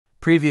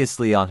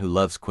Previously on Who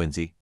Loves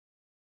Quincy.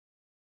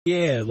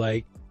 Yeah,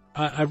 like,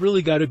 I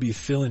really gotta be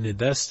feeling it.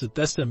 That's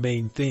the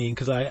main thing,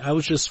 cause I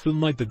was just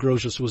feeling like the girl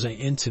just wasn't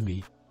into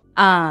me.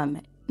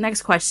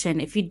 Next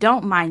question. If you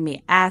don't mind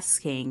me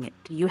asking,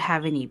 do you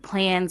have any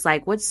plans?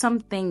 Like, what's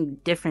something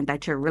different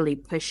that you're really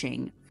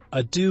pushing?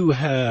 I do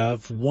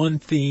have one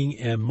thing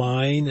in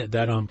mind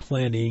that I'm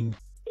planning.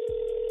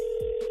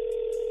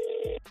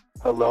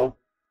 Hello?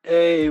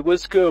 Hey,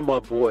 what's good, my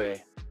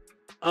boy?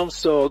 I'm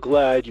so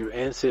glad you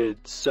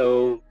answered.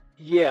 So,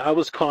 yeah, I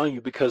was calling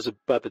you because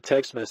about the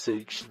text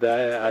message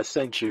that I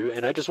sent you,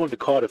 and I just wanted to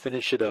call to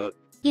finish it up.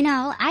 You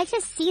know, I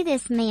just see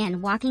this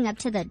man walking up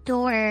to the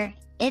door.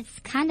 It's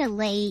kind of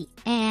late,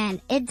 and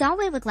it don't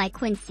really look like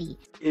Quincy.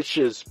 It's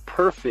just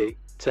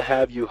perfect to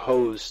have you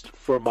host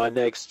for my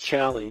next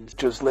challenge.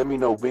 Just let me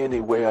know when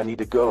and where I need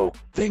to go.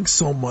 Thanks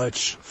so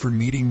much for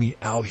meeting me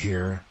out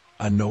here.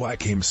 I know I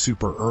came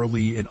super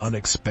early and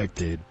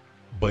unexpected,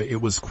 but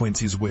it was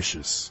Quincy's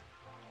wishes.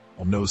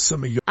 I know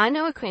some of you. I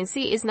know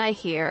Quincy is not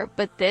here,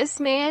 but this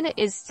man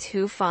is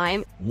too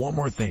fine. One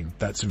more thing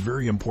that's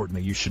very important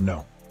that you should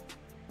know.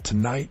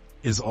 Tonight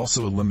is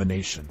also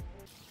Elimination.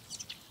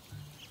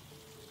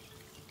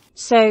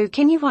 So,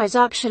 can you guys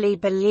actually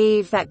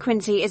believe that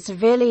Quincy is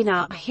really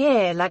not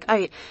here? Like,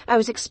 I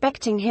was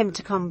expecting him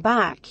to come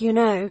back, you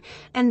know,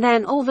 and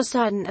then all of a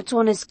sudden,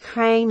 Adonis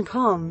Crane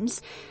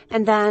comes,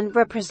 and then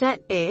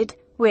represented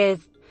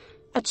with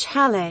a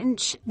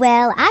challenge.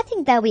 Well, I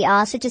think that we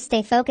all should just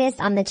stay focused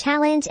on the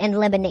challenge and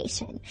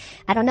elimination.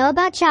 I don't know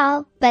about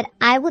y'all, but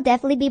I will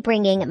definitely be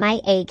bringing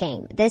my A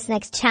game. This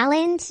next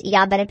challenge,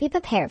 y'all better be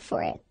prepared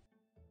for it.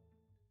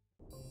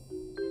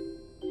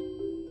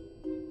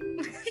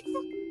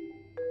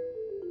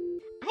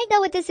 I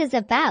know what this is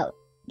about.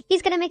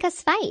 He's gonna make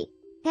us fight.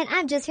 And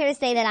I'm just here to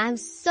say that I'm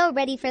so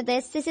ready for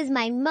this. This is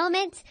my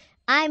moment.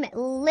 I'm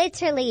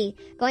literally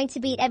going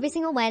to beat every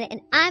single one, and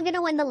I'm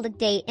gonna win the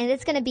date, and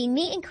it's gonna be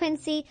me and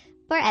Quincy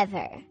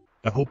forever.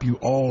 I hope you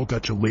all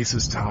got your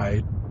laces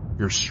tied,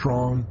 you're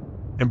strong,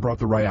 and brought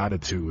the right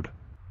attitude.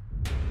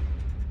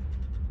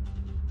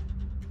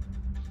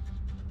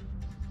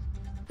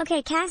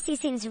 Okay, Cassie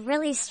seems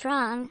really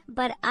strong,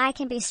 but I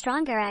can be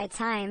stronger at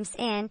times,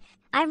 and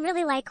I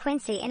really like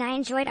Quincy, and I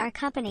enjoyed our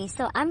company,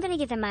 so I'm gonna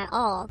give him my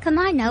all. Come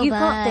on, Nova. You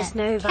got this,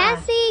 Nova.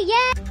 Cassie,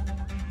 yeah!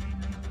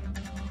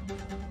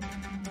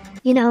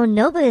 You know,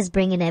 Nova is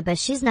bringing it, but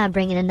she's not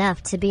bringing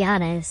enough, to be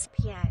honest.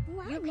 Yeah,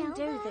 you can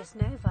do this,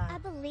 Nova. I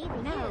believe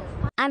in No.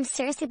 you. I'm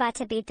seriously about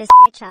to beat this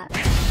bitch up.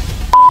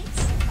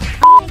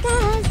 Oh my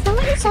god,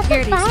 somebody shut the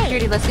Security, fight.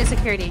 security, let's do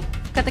security.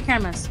 Cut the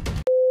cameras.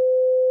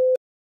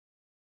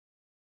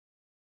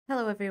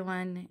 Hello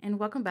everyone, and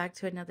welcome back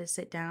to another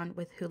sit down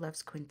with Who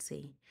Loves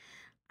Quincy.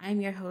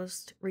 I'm your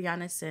host,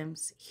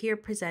 ReannaSims, here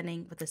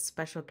presenting with a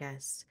special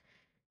guest.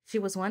 She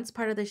was once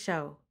part of the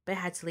show, but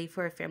had to leave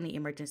for a family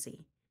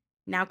emergency.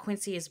 Now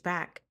Quincy is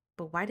back,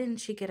 but why didn't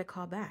she get a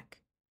call back?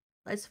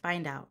 Let's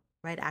find out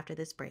right after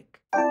this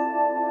break. All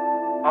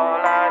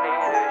I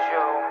need is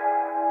you.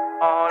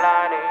 All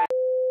I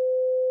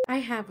need. I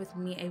have with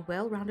me a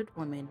well-rounded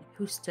woman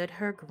who stood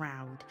her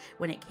ground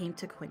when it came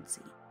to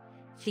Quincy.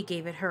 She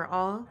gave it her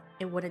all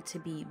and wanted to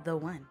be the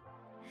one.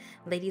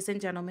 Ladies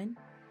and gentlemen,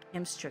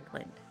 Kim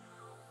Strickland.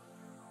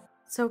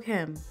 So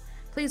Kim,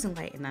 please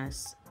enlighten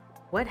us.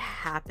 What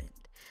happened?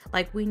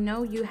 Like, we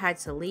know you had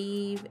to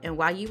leave, and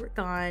while you were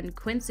gone,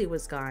 Quincy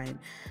was gone,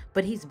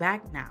 but he's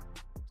back now.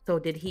 So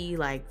did he,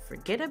 like,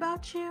 forget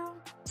about you?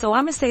 So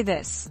I'm gonna say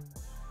this,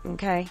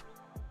 okay?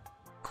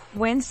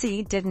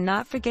 Quincy did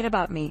not forget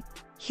about me.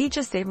 He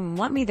just didn't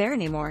want me there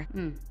anymore.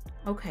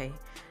 Okay.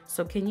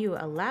 So can you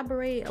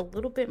elaborate a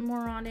little bit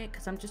more on it?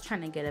 Because I'm just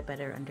trying to get a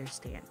better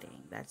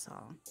understanding, that's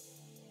all.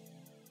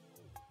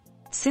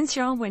 Since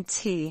y'all went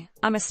tea,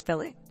 I'ma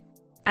spill it.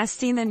 I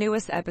seen the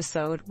newest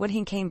episode when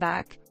he came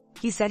back.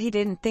 He said he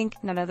didn't think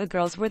none of the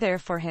girls were there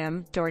for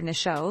him during the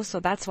show,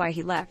 so that's why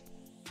he left.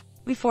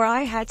 Before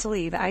I had to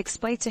leave, I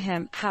explained to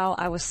him how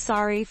I was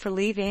sorry for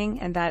leaving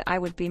and that I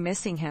would be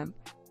missing him.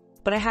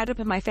 But I had to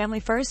put my family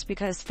first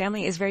because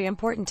family is very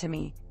important to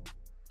me.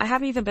 I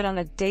haven't even been on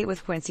a date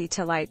with Quincy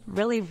to like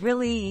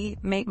really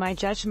make my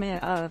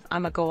judgment of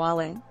I'ma go all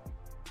in.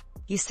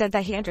 He said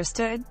that he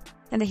understood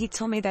and that he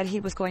told me that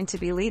he was going to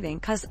be leaving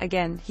cause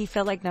again, he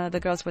felt like none of the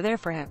girls were there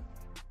for him.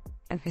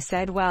 And he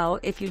said, well,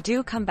 if you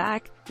do come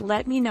back,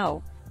 let me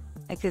know.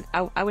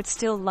 I would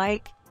still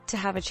like to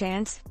have a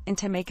chance and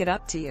to make it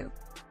up to you.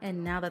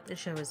 And now that the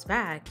show is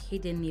back, he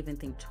didn't even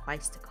think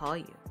twice to call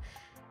you.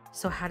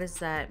 So how does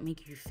that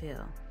make you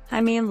feel?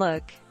 I mean,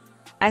 look,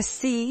 I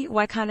see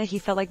why kinda he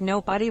felt like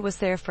nobody was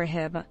there for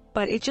him,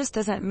 but it just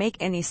doesn't make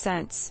any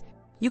sense.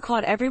 You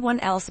called everyone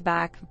else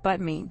back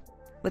but me,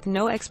 with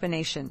no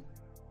explanation.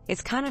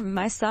 It's kind of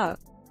messed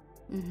up.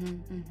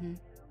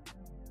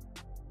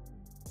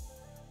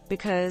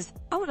 Because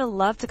I would have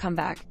loved to come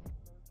back.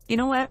 You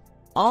know what?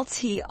 All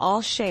tea,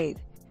 all shade.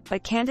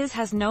 But Candace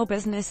has no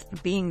business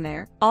being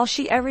there. All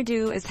she ever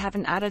do is have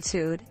an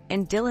attitude,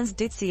 and Dylan's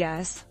ditzy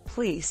ass,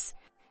 please.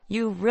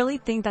 You really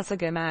think that's a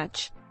good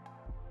match?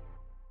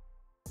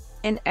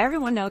 And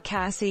everyone knows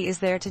Cassie is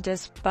there to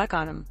just fuck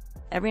on him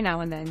every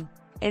now and then.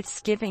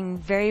 It's giving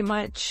very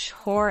much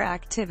horror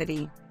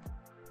activity.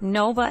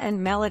 Nova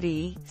and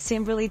Melody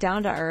seem really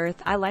down to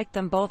earth. I like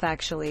them both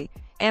actually.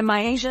 And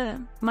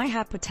Myasia might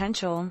have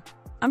potential.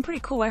 I'm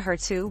pretty cool with her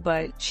too,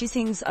 but she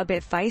seems a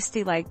bit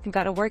feisty, like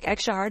gotta work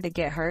extra hard to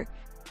get her.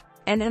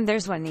 And then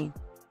there's Wendy.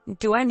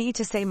 Do I need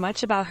to say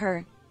much about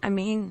her? I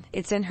mean,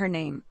 it's in her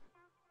name.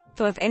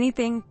 So if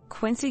anything,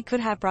 Quincy could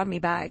have brought me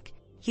back.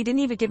 He didn't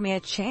even give me a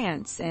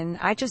chance, and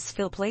I just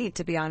feel played,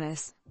 to be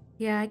honest.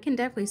 Yeah, I can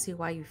definitely see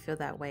why you feel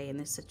that way in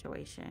this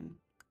situation.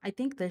 I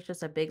think there's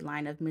just a big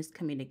line of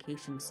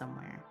miscommunication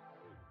somewhere.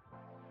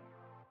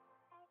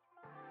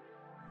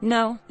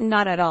 No,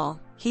 not at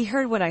all. He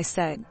heard what I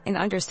said and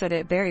understood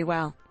it very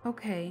well.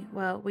 Okay,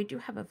 well, we do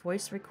have a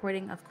voice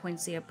recording of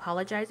Quincy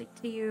apologizing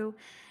to you,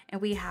 and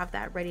we have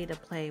that ready to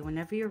play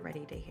whenever you're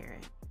ready to hear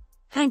it.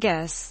 I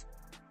guess.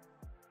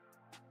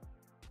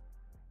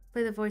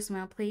 Play the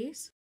voicemail,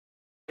 please.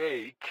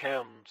 Hey,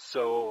 Kim,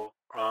 so,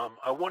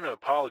 I want to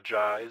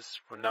apologize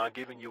for not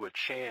giving you a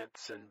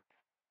chance and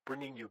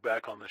bringing you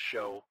back on the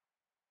show.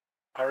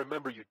 I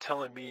remember you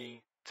telling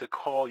me to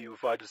call you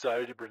if I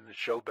decided to bring the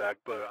show back,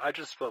 but I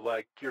just felt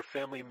like your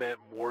family meant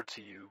more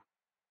to you.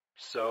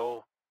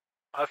 So,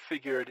 I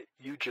figured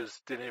you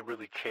just didn't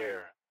really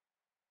care.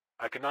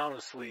 I can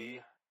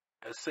honestly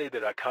say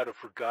that I kind of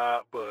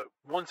forgot, but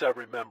once I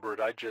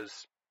remembered, I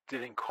just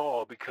didn't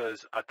call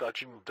because I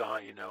thought you moved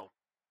on, you know.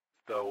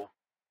 Though,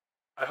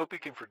 I hope you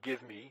can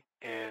forgive me,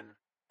 and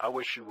I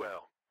wish you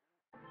well.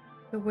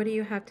 But what do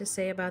you have to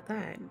say about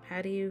that?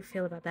 How do you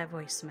feel about that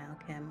voicemail,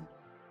 Kim?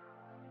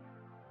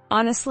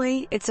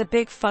 Honestly, it's a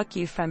big fuck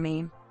you from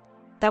me.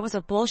 That was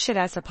a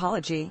bullshit-ass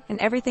apology, and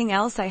everything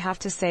else I have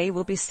to say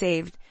will be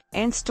saved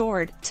and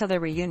stored till the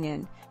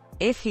reunion,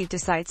 if he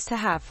decides to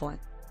have one.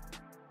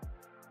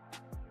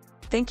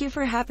 Thank you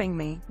for having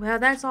me. Well,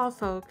 that's all,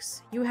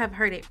 folks. You have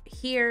heard it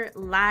here,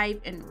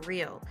 live and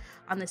real,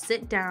 on the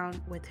Sit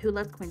Down with Who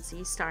Loves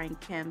Quincy, starring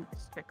Kim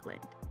Strickland.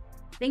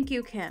 Thank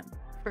you, Kim,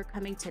 for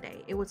coming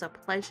today. It was a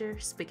pleasure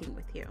speaking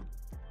with you.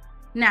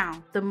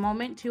 Now, the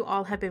moment you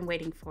all have been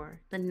waiting for,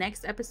 the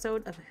next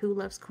episode of Who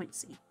Loves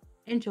Quincy.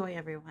 Enjoy,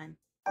 everyone.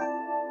 All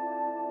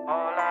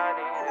I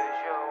need is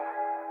you.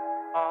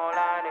 All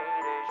I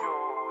need is you.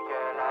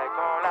 Yeah, like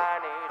all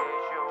I need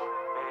is you.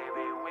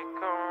 Baby, we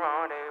can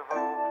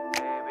rendezvous.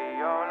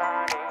 Baby, all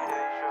I need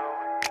is you.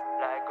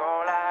 Like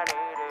all I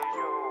need is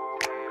you.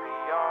 Baby,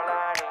 all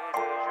I need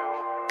is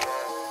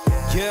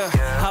you. Yeah,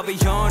 I'll be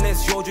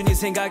honest. 요준이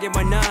생각이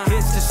많아.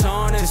 It's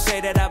dishonest to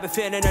say that I've been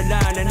feeling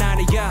alive. 난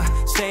아니야.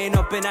 Staying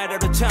up at night all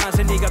the time.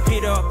 새 네가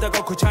필요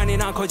없다고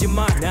고찬이난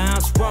거짓말. Now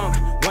I'm sprung.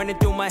 Running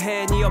through my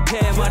head. 네 옆에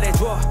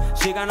말해줘.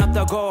 시간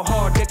없다고.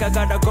 hold 때가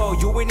가라고.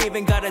 You ain't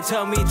even gotta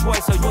tell me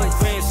twice. So you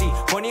fancy.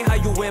 Funny how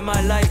you in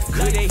my life.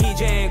 그래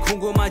이젠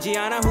궁금하지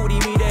않아 우리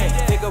미래.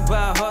 Think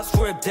about her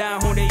strip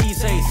down on the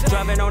east side.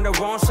 Driving on the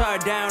wrong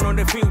side down on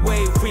the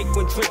freeway.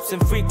 Frequent trips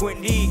and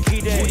frequently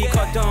기대. 우리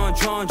컸던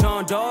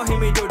점점 더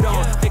힘이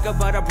들던. Think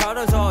about our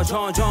problems all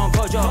점점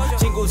커져.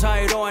 친구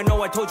사이로 I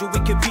know I told you we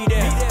could be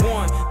there.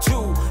 1,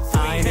 2,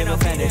 3. I ain't never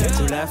offended that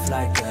you left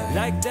like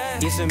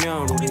that.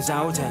 있으면 우린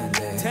싸울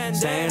텐데.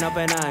 Staying up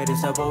at night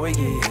is a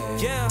보이기에.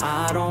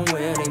 I don't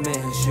really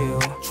miss you.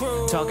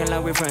 Talking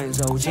like we're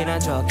friends, oh 지난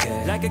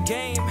척해. Like a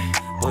game,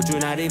 but you're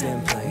not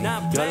even playing.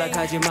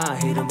 연락하지 마,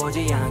 이름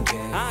보지 않게.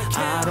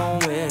 I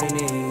don't really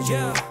need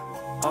you.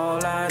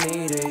 All I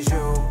need is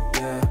you.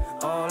 Yeah,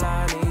 all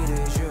I need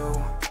is you.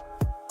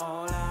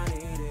 All I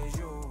need is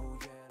you.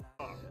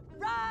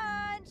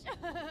 Raj!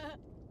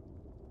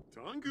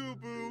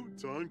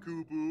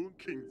 Tankubu,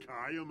 King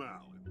Kaya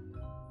Malin.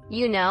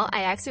 You know,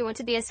 I actually want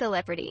to be a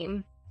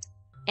celebrity.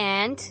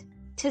 And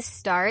to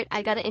start,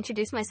 I gotta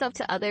introduce myself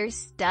to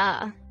others,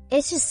 duh.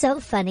 It's just so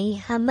funny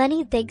how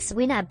Money thinks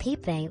we're not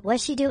peeping.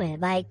 What's she doing?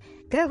 Like,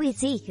 girl, we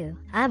see you.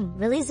 I'm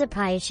really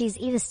surprised she's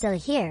even still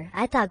here.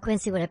 I thought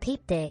Quincy would have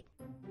peeped it.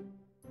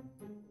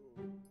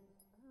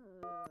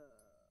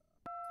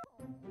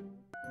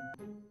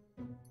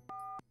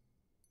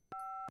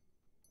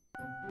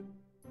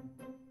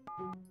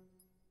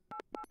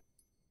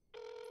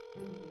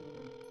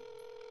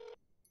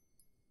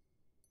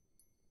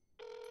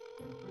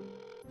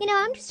 You know,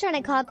 I'm just trying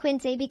to call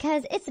Quincy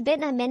because it's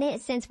been a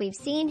minute since we've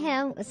seen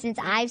him, since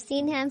I've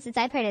seen him, since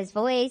I've heard his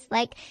voice.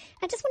 Like,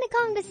 I just want to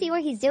call him to see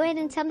what he's doing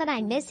and tell him that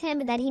I miss him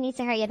and that he needs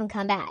to hurry up and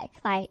come back.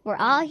 Like, we're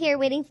all here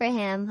waiting for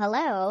him.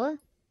 Hello?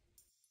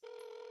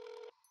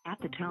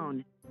 At the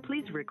tone,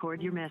 please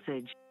record your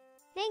message.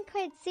 Hey,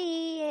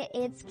 Quincy.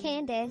 It's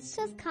Candace.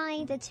 Just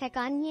calling to check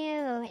on you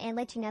and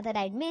let you know that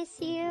I'd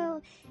miss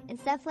you and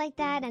stuff like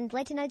that and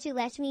let you know that you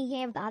left me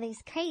here with all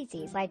these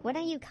crazies. Like, when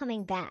are you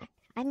coming back?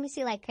 I miss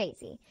you like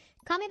crazy.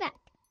 Call me back.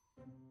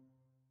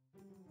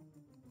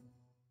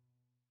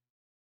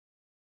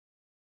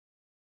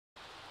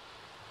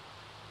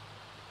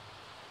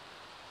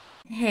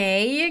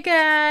 Hey you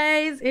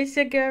guys, it's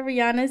your girl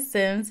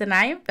ReannaSims and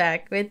I am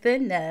back with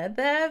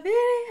another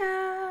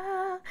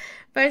video.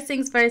 First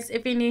things first,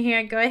 if you're new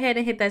here, go ahead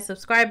and hit that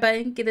subscribe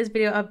button. Give this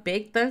video a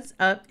big thumbs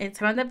up and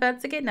turn on the bell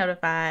to get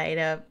notified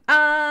of all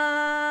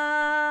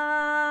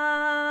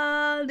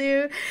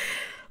new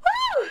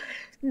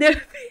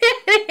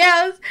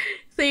videos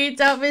so you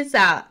don't miss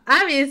out.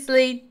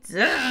 Obviously,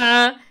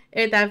 duh.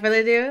 Without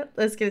further ado,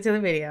 let's get into the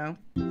video.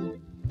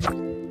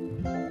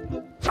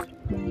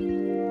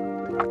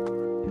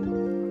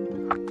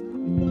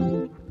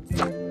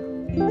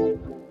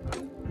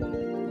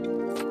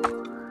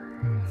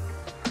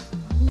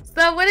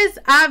 So what is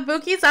up,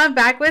 Bookies? I'm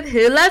back with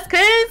Who Loves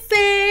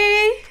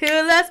Quincy?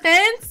 Who Loves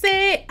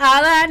Quincy?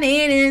 All I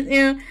need is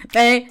you,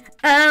 babe.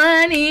 All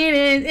I need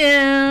is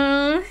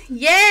you.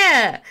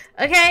 Yeah.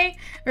 Okay.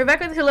 We're back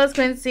with Who Loves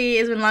Quincy.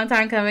 It's been a long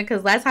time coming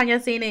because last time y'all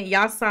seen it,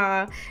 y'all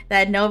saw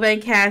that Nova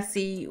and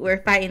Cassie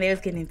were fighting. They was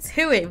getting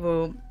into it,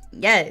 boo.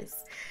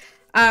 Yes.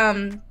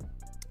 I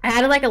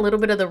had like a little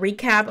bit of the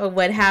recap of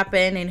what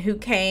happened and who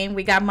came.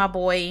 We got my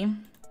boy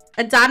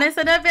Adonis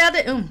in the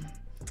building.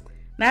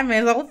 That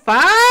man's on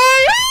fire.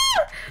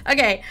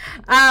 Okay.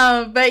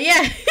 But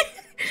yeah.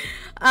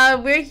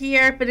 We're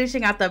here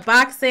finishing out the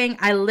boxing.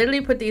 I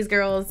literally put these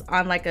girls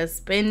on like a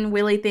spin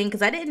wheelie thing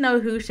because I didn't know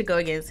who should go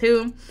against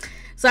who.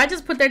 So I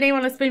just put their name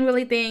on a spin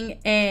wheelie thing,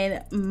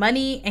 and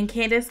Money and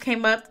Candace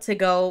came up to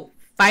go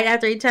fight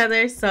after each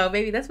other. So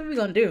baby, that's what we're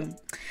gonna do.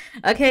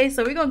 Okay,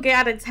 so we're gonna get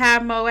out of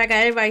tab mode. I got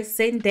everybody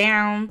sitting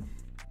down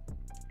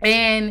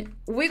and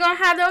we're gonna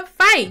have them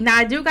fight. Now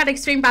I do got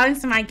extreme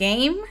balance in my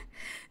game,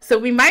 so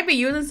we might be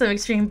using some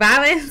extreme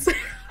balance.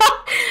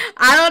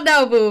 I don't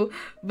know, boo,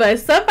 but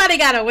somebody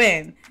gotta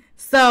win.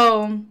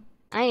 So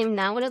I am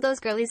not one of those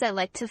girlies that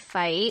like to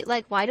fight.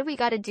 Like, why do we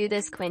gotta do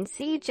this,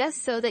 Quincy?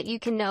 Just so that you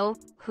can know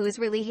who's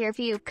really here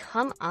for you?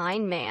 Come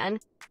on, man.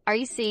 Are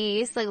you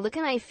serious? Like, look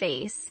at my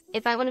face.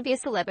 If I want to be a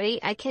celebrity,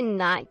 I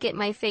cannot get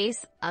my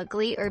face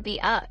ugly or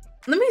beat up.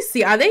 Let me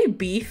see. Are they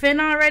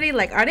beefing already?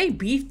 Like, are they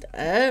beefed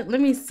up?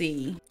 Let me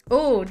see.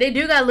 Oh, they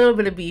do got a little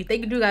bit of beef. They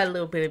do got a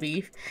little bit of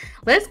beef.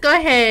 Let's go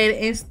ahead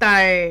and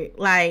start,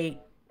 like,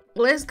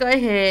 let's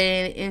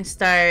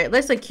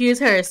accuse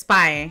her of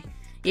spying.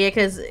 Yeah,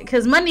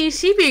 cause Money,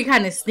 she be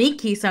kind of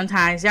sneaky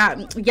sometimes.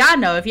 Y'all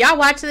know. If y'all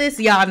watch this,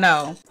 y'all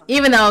know.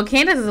 Even though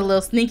Candace is a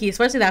little sneaky,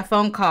 especially that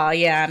phone call.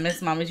 Yeah,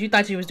 Miss Mamas, you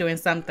thought you was doing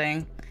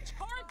something.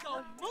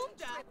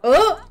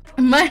 Oh,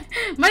 Money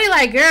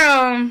like,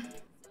 girl,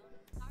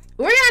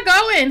 where y'all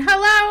going?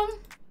 Hello?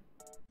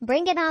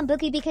 Bring it on,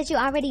 Bookie, because you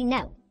already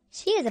know.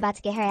 She is about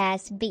to get her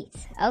ass beat,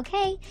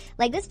 okay?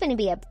 Like, this finna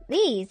be a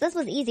please. This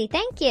was easy.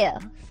 Thank you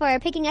for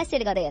picking us two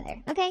to go together,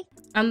 okay?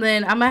 And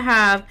then I'm gonna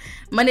have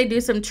Money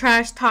do some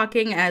trash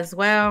talking as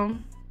well.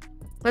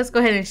 Let's go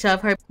ahead and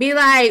shove her. Be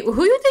like,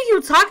 who you think you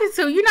talking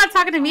to? You're not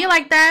talking to me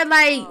like that.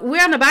 Like,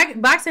 we're on the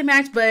boxing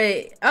match,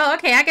 but oh,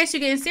 okay. I guess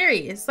you're getting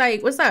serious.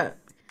 Like, what's up?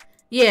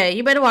 Yeah,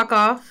 you better walk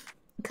off.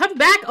 Come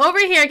back over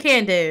here,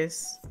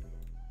 Candace.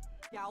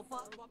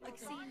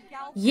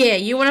 Yeah,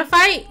 you wanna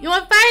fight? You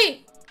wanna fight?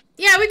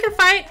 Yeah, we can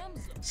fight.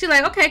 She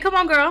like, okay, come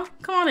on, girl.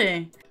 Come on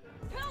in.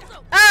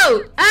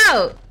 Oh.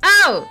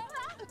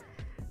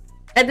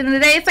 At the end of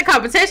the day, it's a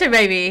competition,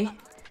 baby.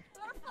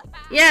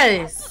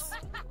 Yes.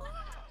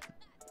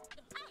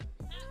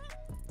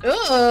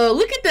 Oh,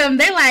 look at them.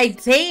 They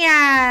like,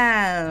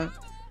 damn.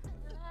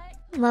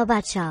 Well,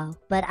 about y'all,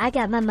 but I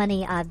got my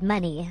money on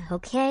Money,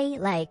 okay?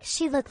 Like,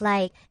 she looked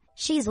like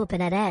she's whooping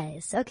that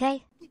ass,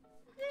 okay?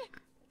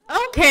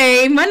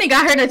 Okay, Money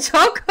got her to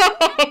choke.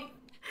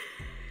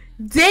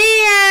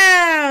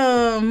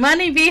 Damn!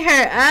 Money beat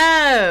her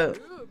up.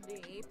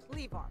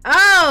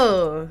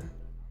 Oh,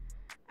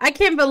 I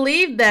can't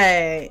believe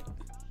that.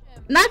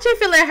 Not you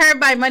feeling hurt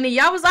by Money.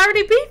 Y'all was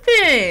already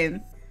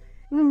beefing.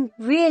 I'm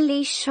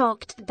really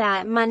shocked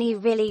that Money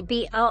really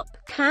beat up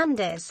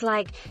Candace.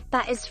 Like,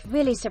 that is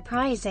really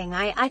surprising.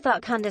 I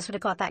thought Candace would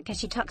have got that because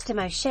she talks the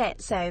most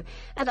shit, so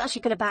I thought she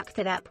could have backed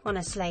it up,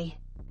 honestly.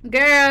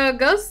 Girl,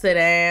 go sit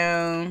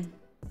down.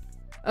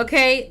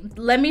 Okay,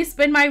 let me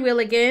spin my wheel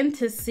again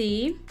to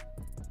see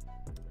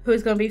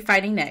who's gonna be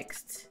fighting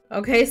next.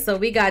 Okay, so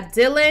we got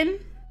Dylan.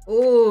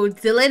 Ooh,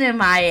 Dylan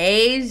and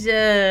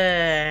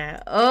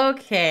Myasia.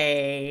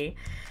 Okay,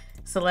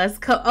 so let's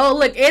go. Oh,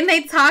 look, and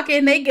they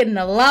talking, they getting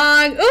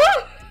along.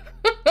 Ooh.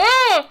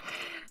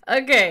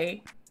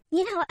 Okay.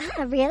 You know,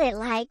 I really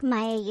like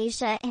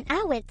Myasia, and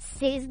I would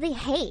seriously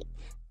hate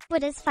for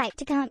this fight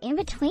to come in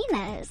between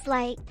us.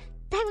 Like,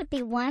 that would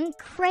be one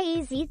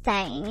crazy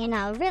thing, you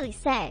know, really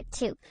sad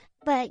too.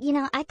 But, you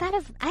know, I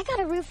gotta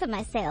root for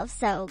myself,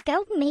 so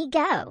go me,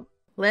 go.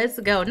 Let's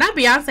go. Not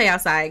Beyonce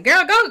outside.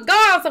 Girl, go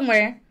out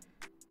somewhere.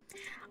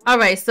 All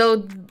right,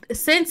 so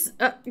since,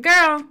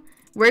 girl,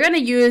 we're going to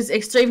use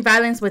extreme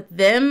violence with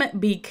them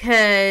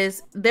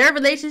because their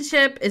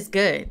relationship is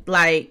good.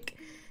 Like,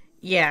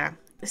 yeah.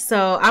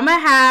 So I'm gonna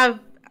have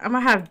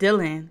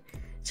Dylan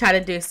try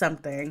to do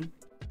something.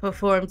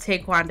 Perform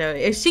taekwondo.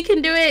 If she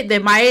can do it,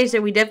 then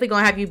Myasia, we definitely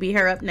gonna have you beat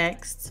her up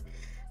next.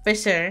 For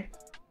sure.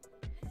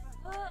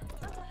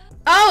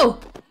 Oh!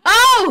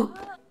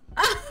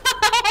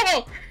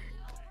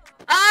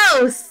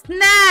 Oh,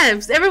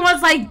 snaps!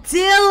 Everyone's like,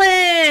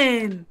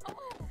 Dylan!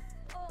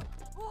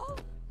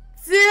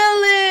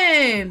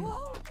 Dylan!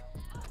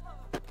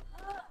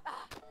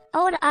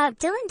 Hold up,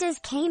 Dylan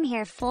just came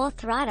here full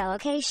throttle,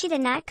 okay? She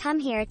did not come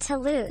here to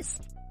lose.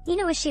 You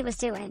know what she was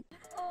doing.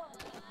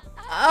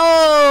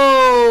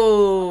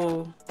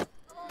 Oh!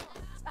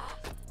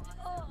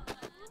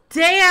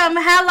 Damn,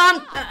 how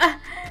long?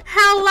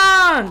 How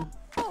long?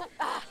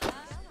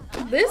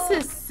 This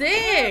is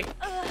sick.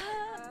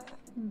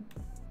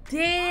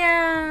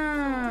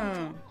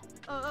 Damn.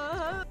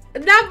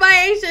 Not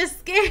my Asia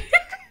scared.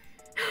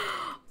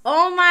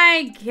 Oh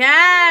my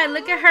god,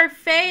 look at her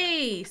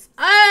face.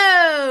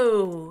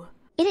 Oh.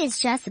 It is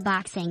just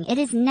boxing. It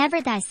is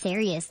never that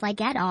serious, like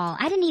at all.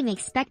 I didn't even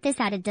expect this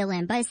out of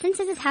Dylan, but since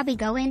this is how we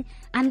going,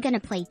 I'm gonna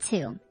play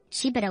too.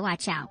 She better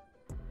watch out.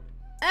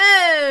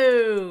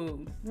 Oh.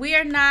 We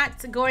are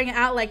not going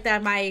out like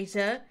that,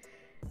 Myasia.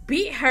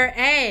 Beat her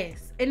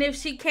ass. And if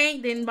she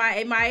can't, then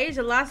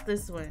Myasia lost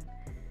this one.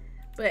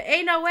 But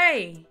ain't no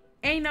way.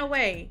 Ain't no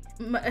way.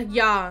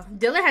 Y'all,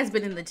 Dylan has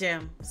been in the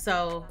gym,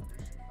 so...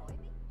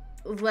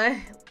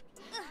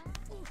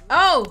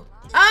 Oh!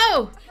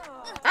 Oh!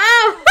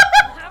 Oh!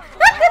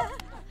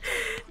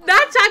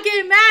 Not y'all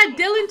getting mad.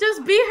 Dylan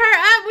just beat her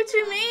up. What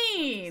you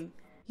mean?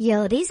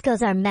 Yo, these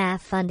girls are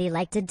mad funny.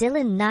 Like, did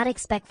Dylan not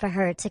expect for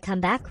her to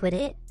come back with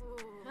it?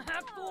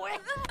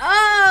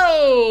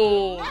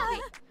 Oh!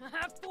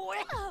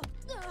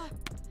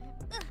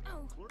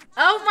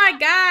 Oh my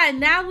god.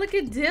 Now look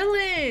at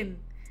Dylan.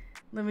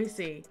 Let me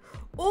see.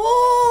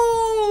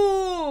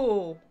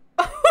 Ooh!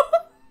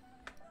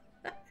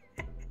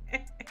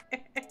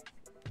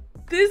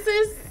 This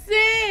is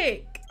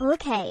sick.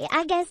 Okay,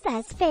 I guess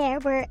that's fair.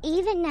 We're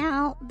even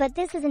now, but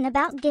this isn't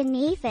about getting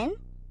even.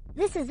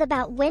 This is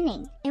about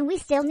winning, and we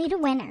still need a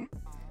winner.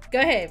 Go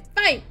ahead.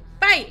 Fight,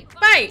 fight,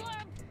 fight.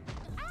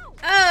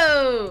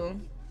 Oh.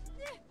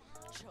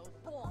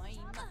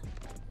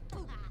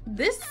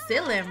 This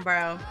ceiling,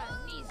 bro.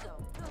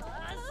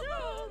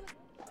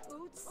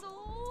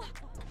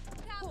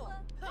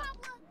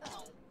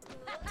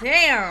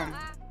 Damn.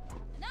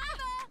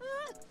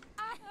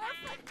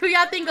 Who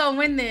y'all think gonna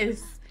win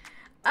this?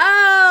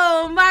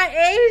 Oh, my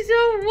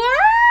Asia,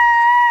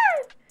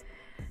 what?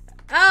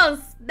 Oh,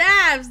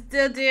 snaps,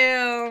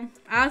 Dill.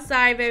 I'm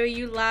sorry, baby,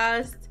 you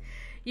lost.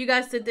 You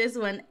guys took this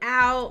one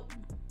out.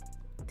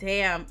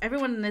 Damn,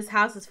 everyone in this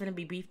house is finna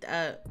be beefed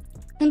up.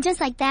 And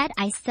just like that,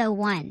 I so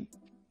won.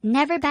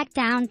 Never back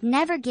down,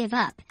 never give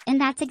up.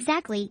 And that's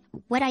exactly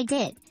what I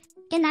did.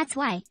 And that's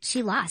why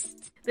she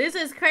lost. This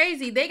is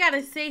crazy. They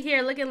gotta sit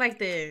here looking like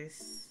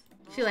this.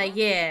 She like,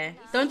 yeah,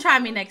 don't try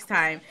me next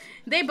time.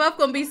 They both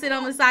gonna be sitting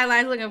on the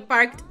sidelines looking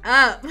farked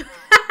up. Look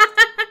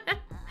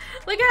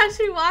at how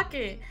she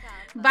walking.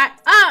 But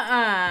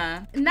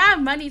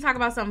not Money talk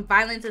about some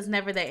violence is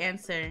never the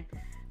answer.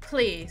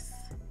 Please,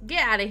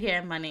 get out of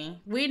here, Money.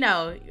 We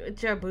know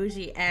it's your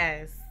bougie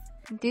ass.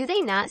 Do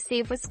they not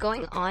see what's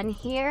going on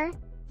here?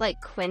 Like,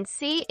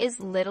 Quincy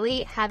is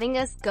literally having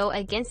us go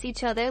against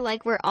each other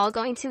like we're all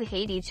going to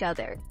hate each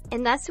other.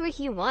 And that's what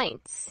he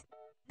wants.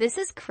 This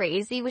is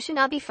crazy. We should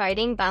not be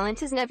fighting.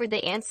 Violence is never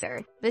the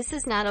answer. This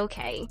is not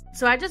okay.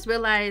 So I just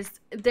realized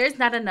there's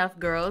not enough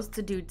girls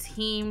to do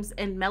teams,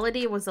 and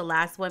Melody was the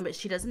last one, but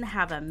she doesn't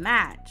have a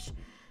match.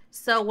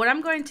 So what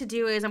I'm going to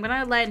do is I'm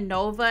going to let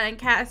Nova and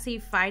Cassie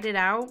fight it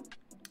out.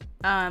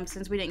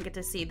 Since we didn't get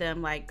to see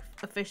them like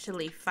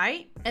officially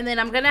fight. And then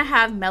I'm going to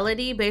have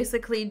Melody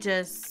basically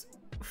just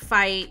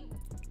fight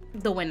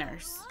the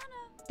winners.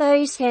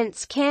 Though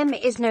since Kim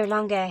is no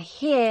longer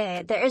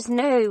here, there is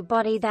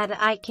nobody that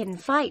I can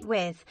fight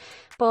with.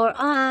 But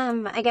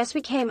I guess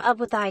we came up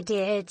with the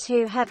idea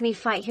to have me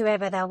fight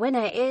whoever their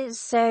winner is,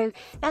 so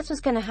that's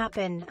what's gonna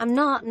happen. I'm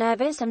not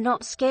nervous, I'm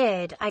not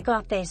scared. I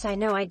got this, I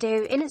know I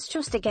do, and it's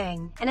just a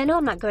game. And I know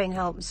I'm not going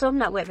home, so I'm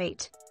not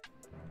worried.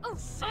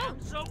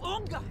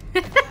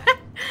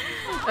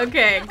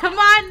 Okay, come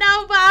on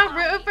Nova, I'm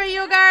rooting for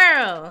you,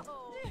 girl.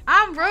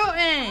 I'm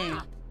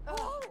rooting.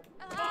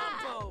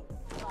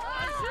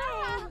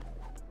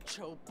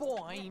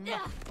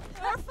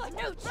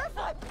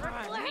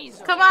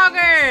 Come on,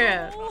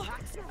 girl.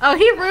 Oh,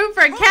 he rooting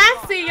for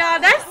Cassie, y'all.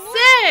 That's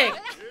sick.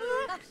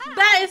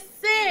 That is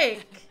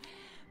sick.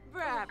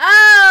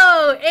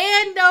 Oh,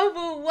 and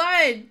Nova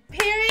won.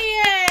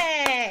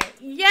 Period.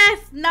 Yes,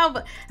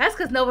 Nova. That's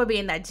because Nova be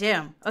in that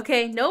gym.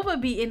 Okay, Nova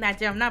be in that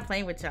gym. I'm not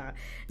playing with y'all.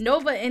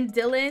 Nova and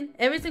Dylan,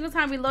 every single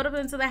time we load up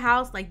into the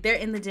house, like they're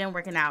in the gym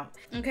working out.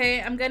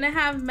 Okay, I'm gonna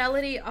have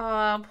Melody,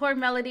 poor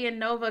Melody and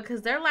Nova,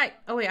 because they're like,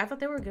 oh wait, I thought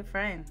they were good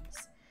friends.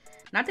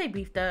 Not they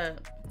beefed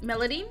up.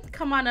 Melody,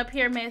 come on up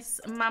here,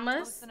 Miss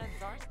Mamas,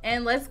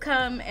 and let's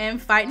come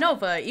and fight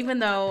Nova, even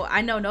though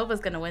I know Nova's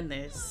gonna win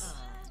this.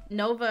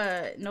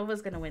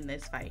 Nova's gonna win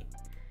this fight.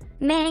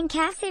 Man,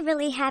 Cassie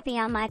really had me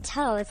on my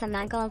toes, I'm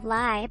not gonna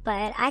lie,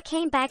 but I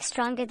came back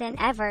stronger than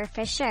ever,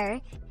 for sure.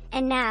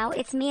 And now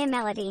it's me and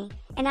Melody.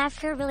 And I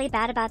feel really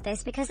bad about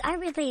this because I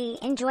really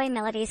enjoy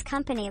Melody's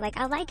company. Like,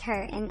 I like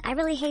her, and I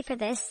really hate for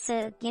this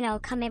to, you know,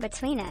 come in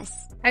between us.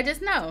 I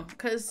just know,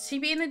 because she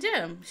be in the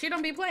gym. She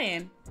don't be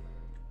playing.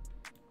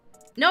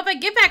 Nova,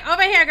 get back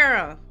over here,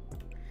 girl.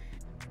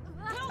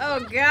 Oh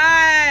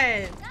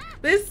god.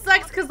 This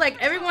sucks because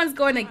like everyone's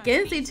going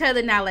against each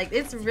other now. Like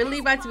it's really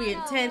about to be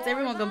intense.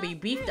 Everyone's gonna be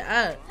beefed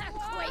up.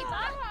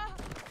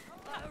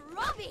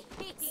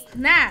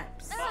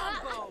 Snaps.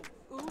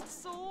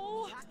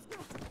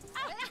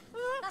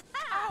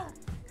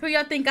 Who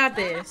y'all think got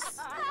this?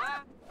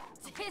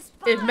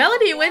 If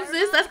Melody wins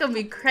this, that's gonna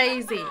be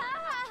crazy.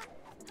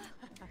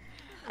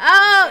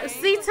 Oh,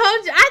 see, told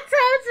you. I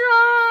told you.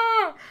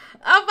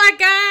 Oh my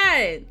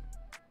god.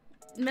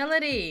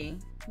 Melody,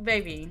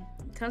 baby,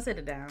 come sit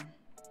it down.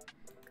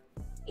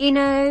 You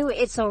know,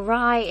 it's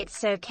alright,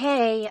 it's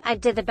okay. I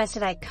did the best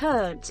that I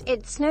could.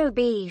 It's no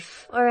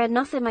beef or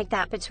nothing like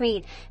that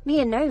between me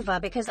and Nova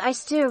because I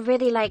still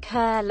really like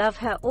her, love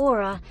her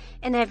aura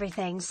and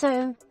everything.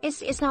 So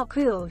it's not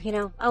cool, you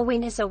know. A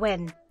win is a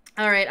win.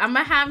 Alright, I'm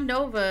gonna have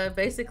Nova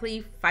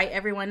basically fight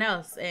everyone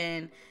else.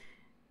 And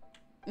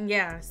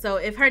yeah, so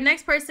if her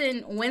next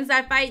person wins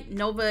that fight,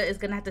 Nova is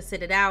gonna have to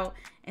sit it out.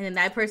 And then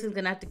that person's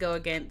gonna have to go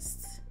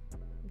against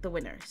the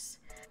winners.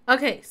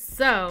 Okay,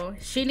 so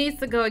she needs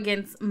to go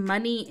against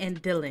Money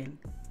and Dylan.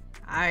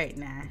 Alright,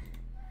 nah.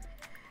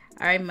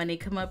 Alright, Money,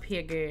 come up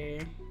here, girl.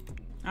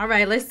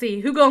 Alright, let's see.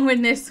 Who gonna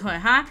win this one,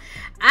 huh?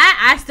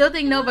 I still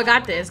think Nova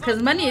got this,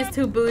 because Money is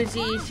too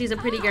bougie. She's a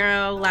pretty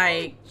girl,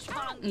 like,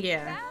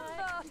 yeah.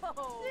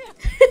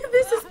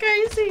 This is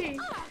crazy.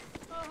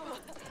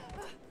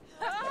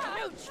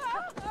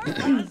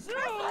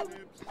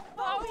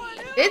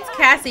 It's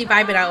Cassie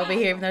vibing out over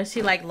here, even though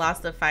she, like,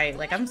 lost the fight.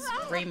 Like, I'm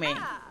screaming.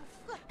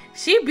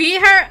 She beat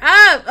her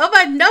up. Oh,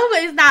 but Nova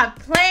is not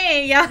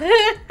playing, y'all.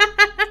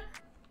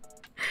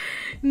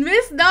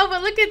 Miss Nova,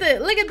 look at the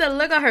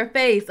look on her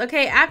face.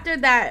 Okay, after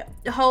that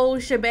whole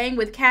shebang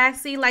with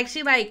Cassie, like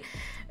she like,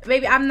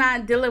 baby, I'm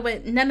not dealing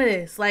with none of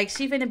this. Like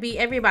she finna beat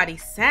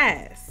everybody's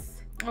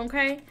sass.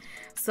 Okay,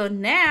 so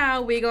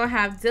now we're gonna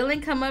have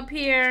Dylan come up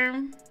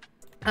here.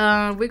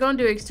 We're gonna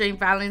do extreme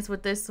violence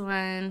with this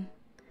one.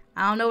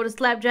 I don't know what a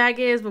slapjack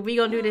is, but we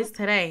gonna do this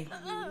today.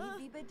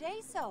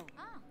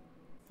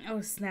 Oh,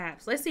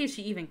 snaps. Let's see if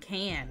she even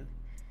can.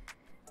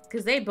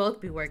 Because they both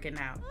be working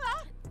out.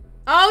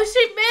 Oh,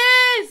 she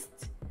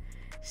missed!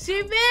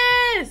 She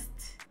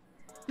missed!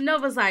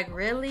 Nova's like,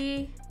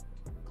 really?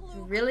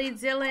 Really,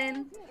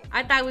 Dylan?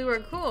 I thought we were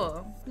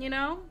cool, you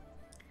know?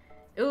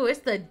 Ooh,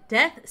 it's the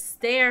death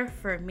stare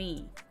for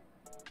me.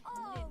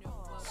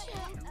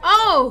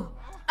 Oh!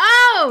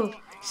 Oh!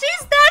 She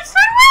snatched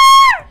her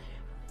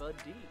wig!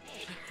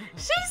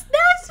 She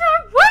snatched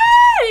her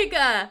wig!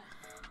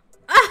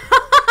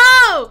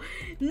 Oh!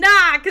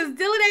 Nah, because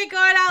Dylan ain't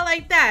going out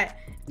like that.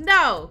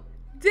 No.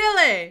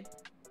 Dylan.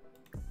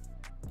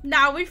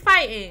 Nah, we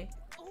fighting.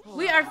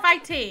 We are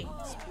fighting.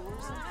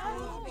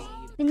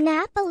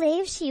 Not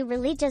believe she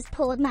really just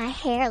pulled my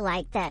hair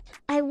like that.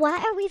 Why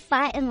are we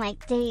fighting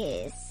like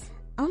this?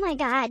 Oh my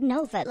god,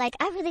 Nova, like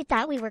I really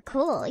thought we were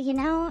cool, you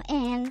know?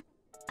 And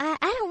I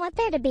don't want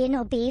there to be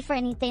no beef or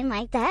anything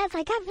like that.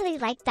 Like I really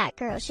like that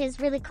girl.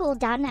 She's really cool,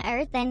 down to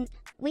earth, and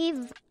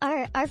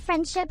our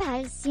friendship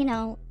has, you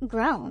know,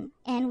 grown,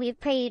 and we've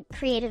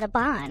created a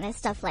bond and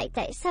stuff like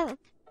that. So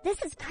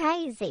this is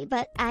crazy,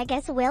 but I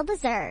guess well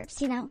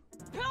deserves, you know.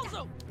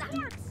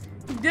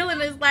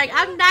 Dylan is like,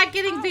 I'm not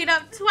getting beat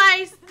up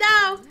twice.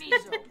 No.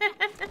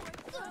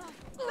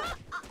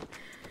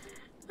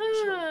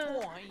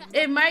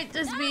 It might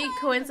just be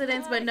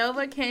coincidence, but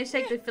Nova can't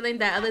shake the feeling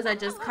that others are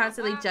just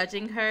constantly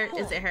judging her.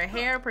 Is it her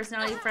hair,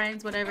 personality,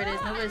 friends, whatever it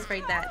is? Nova is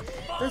afraid that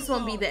this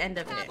won't be the end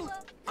of it.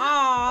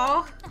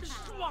 Oh,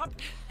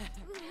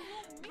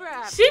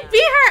 she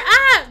beat her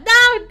up.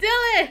 No,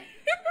 Dylan.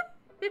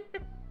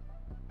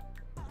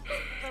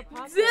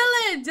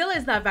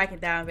 Dylan's not backing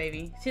down,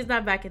 baby. She's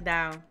not backing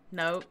down.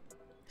 Nope,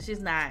 she's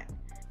not.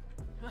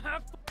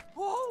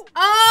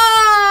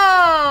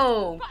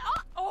 Oh!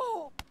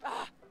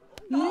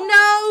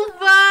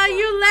 Nova,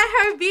 you let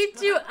her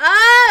beat you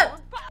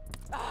up!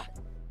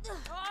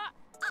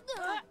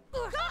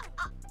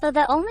 But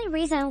the only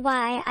reason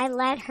why I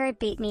let her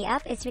beat me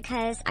up is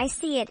because I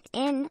see it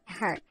in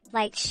her.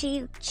 Like,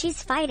 she's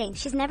fighting.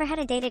 She's never had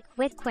a date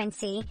with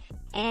Quincy,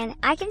 and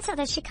I can tell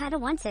that she kind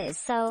of wants it,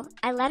 so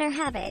I let her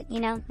have it, you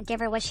know,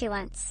 give her what she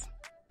wants.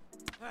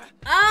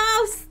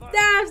 Oh,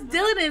 snaps!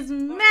 Dylan is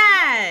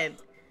mad!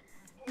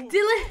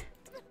 Dylan...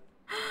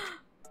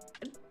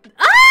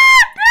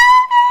 Ah,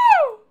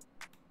 no!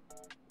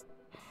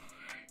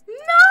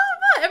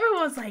 Nova!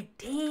 Everyone's like,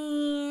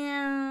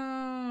 damn.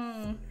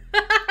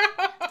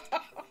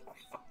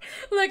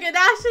 Look, and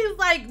now she's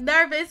like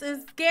nervous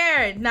and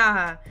scared.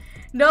 Nah.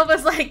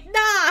 Nova's like,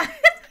 nah.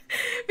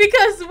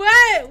 Because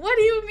what? What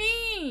do you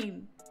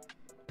mean?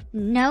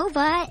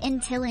 Nova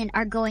and Dylan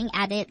are going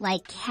at it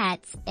like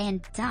cats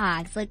and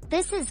dogs. Like,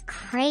 this is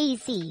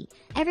crazy.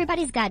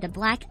 Everybody's got a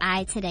black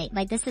eye today.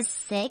 Like, this is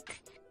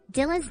sick.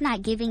 Dylan's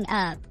not giving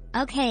up.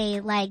 Okay,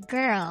 like,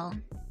 girl.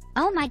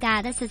 Oh my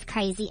god, this is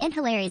crazy and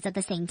hilarious at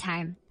the same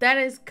time. That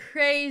is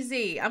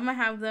crazy. I'm gonna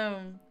have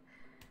them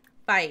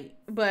fight.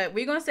 But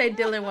we're gonna say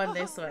Dylan won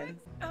this one.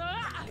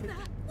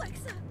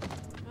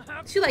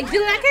 She's like,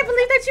 Dylan, I can't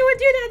believe that you would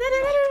do that.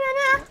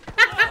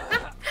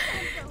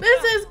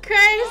 This is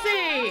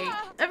crazy.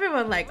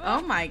 Everyone like,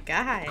 oh my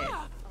god.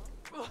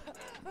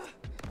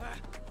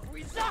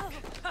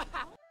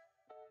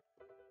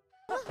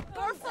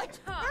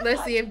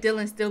 Let's see if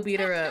Dylan still beat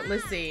her up.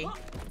 Let's see.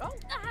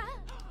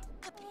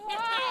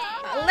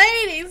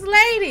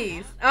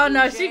 Ladies. Oh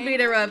no, she beat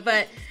her up,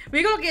 but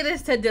we gonna get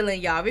this to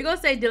Dylan, y'all. We gonna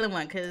say Dylan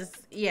won, cause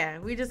yeah,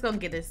 we just gonna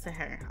get this to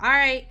her. All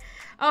right.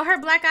 Oh, her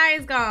black eye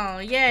is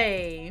gone.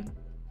 Yay.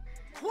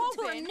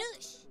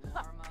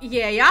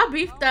 Yeah, y'all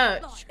beefed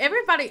up.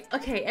 Everybody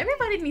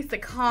needs to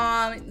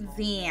calm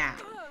down.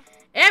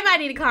 Everybody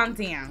need to calm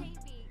down.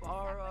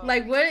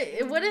 Like,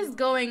 what is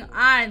going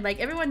on? Like,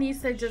 everyone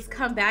needs to just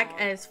come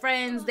back as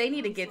friends. They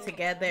need to get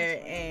together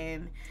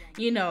and,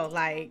 you know,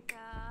 like,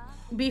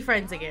 be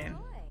friends again.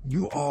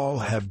 You all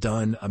have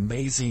done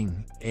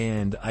amazing,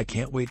 and I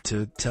can't wait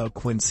to tell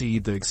Quincy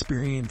the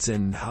experience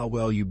and how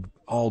well you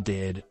all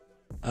did.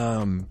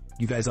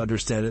 You guys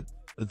understood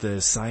the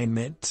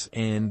assignment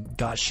and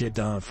got shit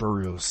done for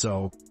real.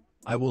 So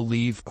I will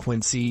leave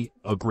Quincy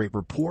a great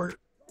report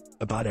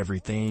about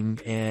everything.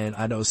 And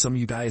I know some of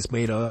you guys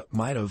might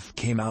have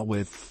came out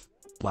with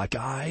black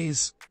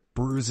eyes,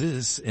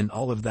 bruises, and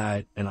all of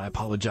that. And I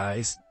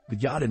apologize,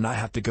 but y'all did not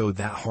have to go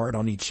that hard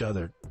on each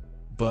other.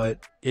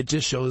 But it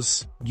just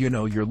shows, you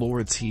know, your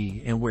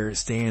loyalty and where it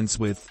stands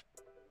with,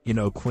 you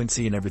know,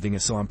 Quincy and everything.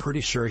 And so I'm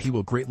pretty sure he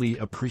will greatly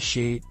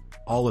appreciate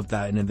all of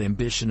that and the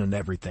ambition and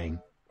everything.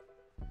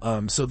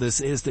 So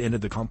this is the end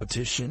of the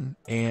competition,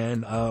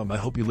 and I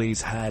hope you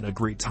ladies had a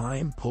great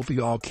time. Hopefully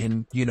y'all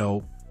can, you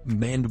know,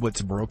 mend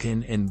what's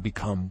broken and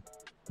become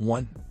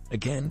one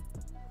again.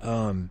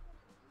 And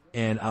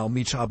I'll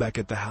meet y'all back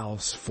at the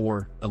house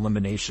for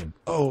elimination.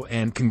 Oh,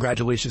 and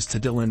congratulations to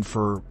Dylan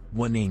for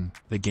winning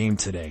the game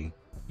today.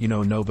 You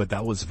know, Nova,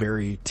 that was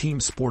very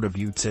team sport of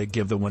you to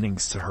give the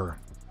winnings to her.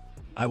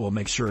 I will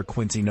make sure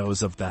Quincy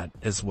knows of that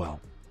as well.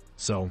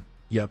 So,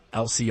 yep,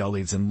 I'll see y'all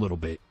ladies in a little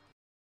bit.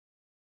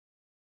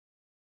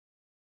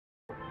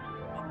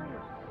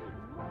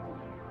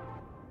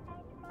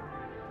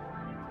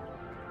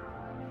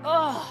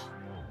 Ugh,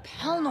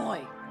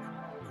 Pelnoy.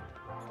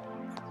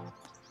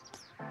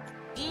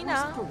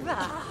 Ina.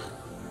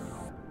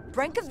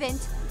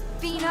 Brankavint,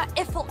 Vina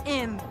Iffel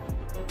Im.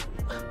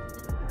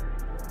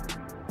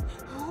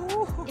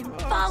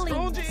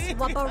 Imbalin,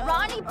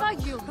 Swabarani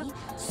Bayumi,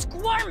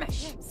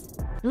 Squirmish.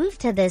 Move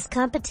to this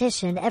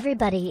competition,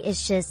 everybody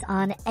is just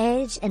on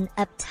edge and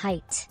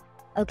uptight.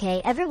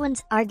 Okay,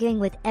 everyone's arguing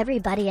with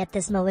everybody at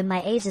this moment.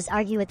 My Asia's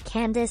arguing with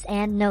Candace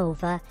and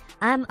Nova.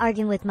 I'm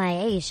arguing with my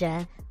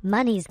Asia.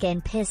 Money's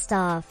getting pissed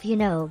off, you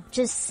know,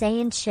 just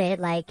saying shit.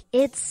 Like,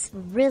 it's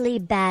really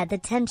bad. The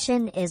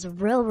tension is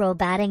real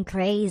bad and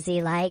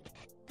crazy. Like,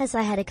 that's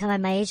why I had to come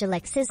at my Asia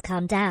like, sis,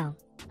 calm down.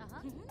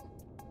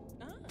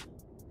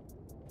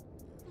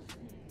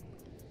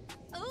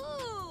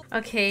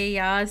 Okay,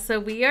 y'all,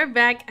 so we are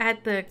back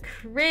at the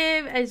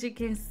crib. As you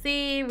can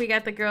see, we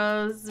got the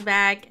girls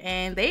back,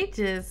 and they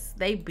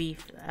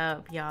beefed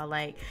up, y'all.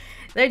 Like,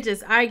 they're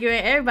just arguing.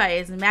 Everybody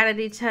is mad at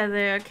each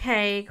other.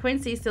 Okay,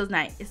 Quincy still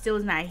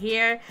is not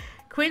here.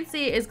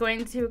 Quincy is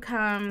going to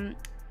come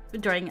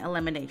during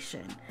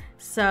elimination.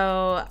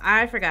 So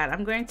I forgot,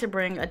 I'm going to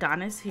bring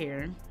Adonis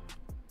here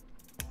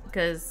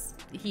because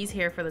he's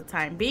here for the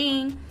time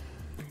being.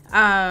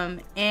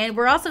 And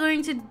we're also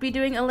going to be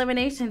doing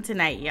elimination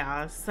tonight,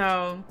 y'all.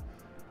 So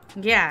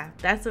yeah,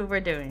 that's what we're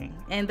doing.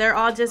 And they're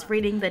all just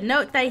reading the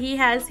note that he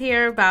has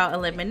here about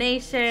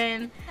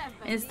elimination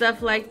and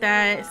stuff like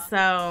that.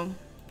 So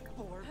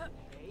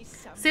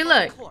see,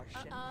 look,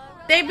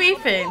 they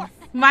beefing.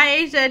 My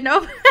Asia,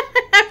 no,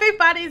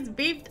 everybody's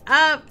beefed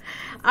up,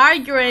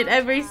 arguing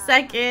every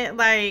second.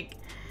 Like,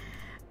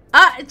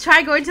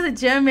 try going to the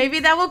gym. Maybe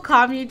that will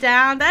calm you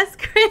down. That's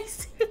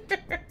crazy.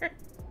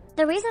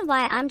 The reason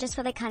why I'm just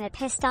really kind of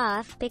pissed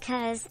off,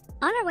 because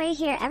on our way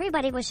here,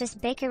 everybody was just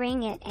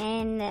bickering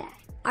and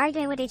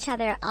arguing with each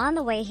other on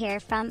the way here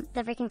from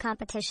the freaking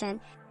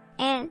competition.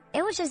 And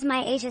it was just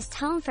my Asia's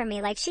tone for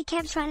me. Like, she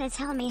kept trying to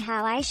tell me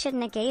how I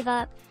shouldn't have gave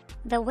up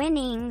the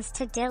winnings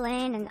to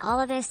Dylan and all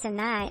of this and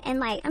that. And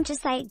like, I'm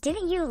just like,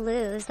 didn't you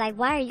lose? Like,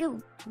 why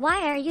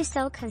are you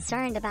so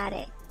concerned about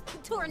it?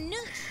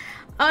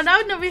 Oh,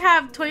 no, we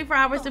have 24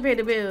 hours to pay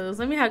the bills.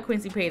 Let me have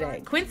Quincy pay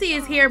that. Quincy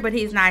is here, but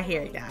he's not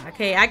here, y'all.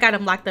 Okay, I got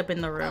him locked up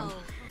in the room.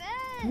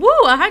 Woo,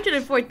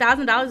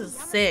 $104,000 is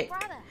sick.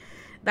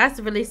 That's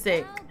really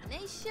sick.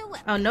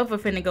 Oh, Nova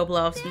finna go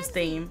blow off some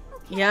steam.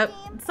 Yep.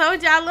 So,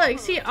 y'all, look,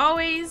 she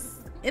always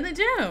in the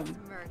gym.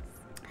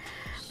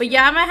 But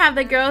yeah, I'm gonna have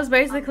the girls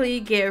basically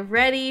get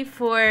ready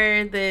for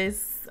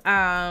this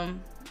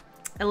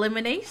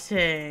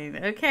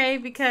elimination, okay?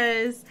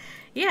 Because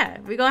yeah,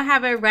 we're gonna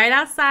have it right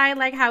outside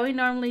like how we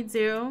normally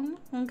do,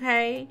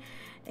 okay?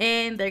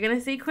 And they're gonna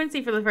see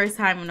Quincy for the first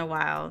time in a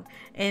while.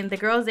 And the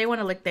girls, they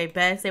want to look their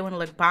best, they want to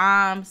look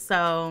bomb.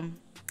 So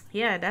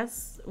yeah,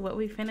 that's what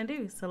we finna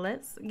do. So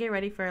let's get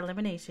ready for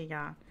elimination,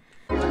 y'all.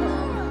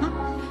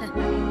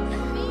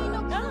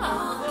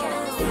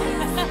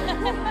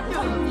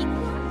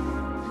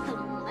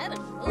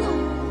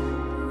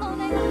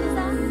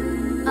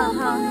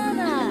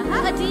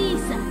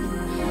 RESHADES.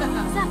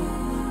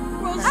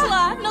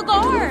 Rosla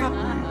Nagar.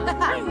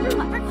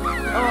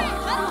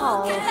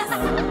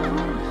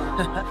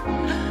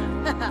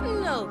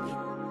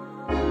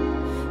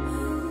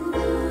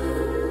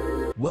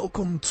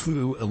 Welcome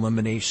to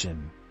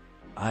Elimination.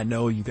 I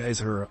know you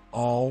guys are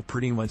all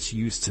pretty much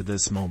used to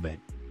this moment.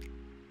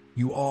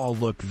 You all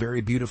look very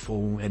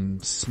beautiful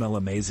and smell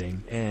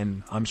amazing,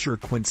 and I'm sure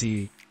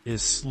Quincy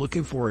is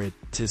looking forward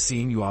to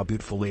seeing you all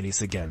beautiful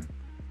ladies again.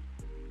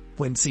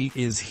 Quincy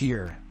is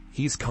here.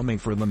 He's coming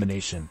for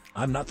elimination.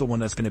 I'm not the one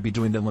that's going to be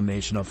doing the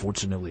elimination,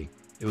 unfortunately.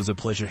 It was a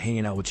pleasure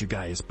hanging out with you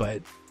guys,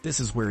 but this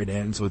is where it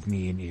ends with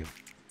me and you.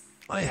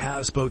 I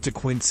have spoke to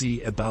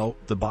Quincy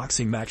about the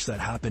boxing match that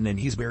happened, and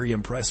he's very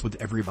impressed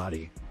with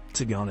everybody,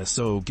 to be honest.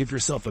 So give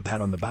yourself a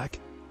pat on the back,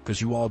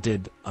 because you all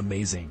did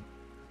amazing.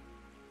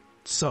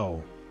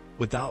 So,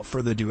 without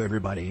further ado,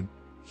 everybody,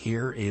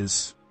 here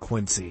is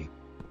Quincy.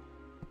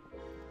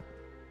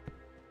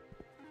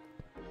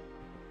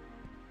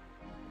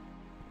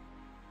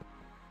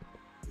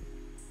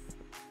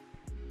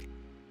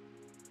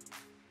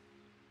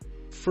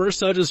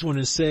 First, I just want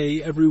to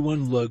say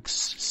everyone looks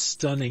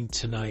stunning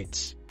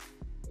tonight.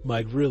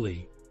 Like,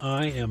 really,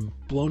 I am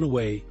blown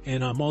away,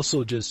 and I'm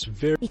also just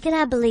very... You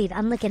cannot believe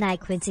I'm looking at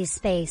Quincy's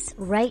face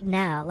right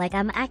now. Like,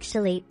 I'm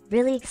actually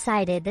really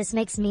excited. This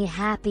makes me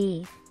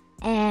happy.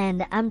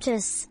 And I'm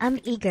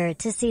eager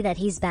to see that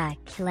he's back.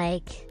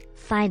 Like,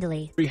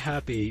 finally. Very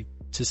happy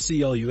to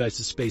see all you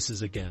guys'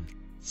 faces again.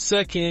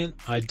 Second,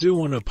 I do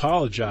want to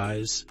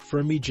apologize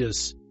for me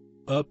just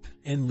up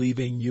and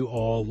leaving you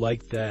all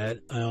like that.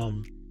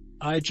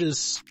 I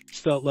just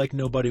felt like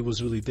nobody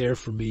was really there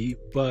for me,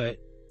 but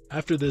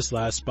after this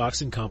last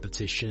boxing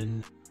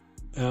competition,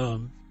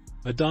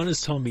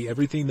 Adonis told me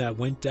everything that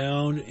went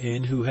down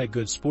and who had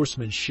good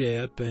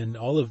sportsmanship and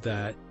all of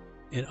that,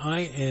 and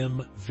I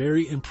am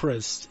very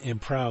impressed and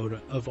proud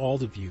of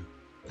all of you,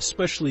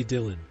 especially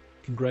Dylan.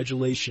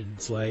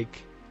 Congratulations,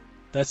 like,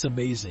 that's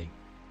amazing.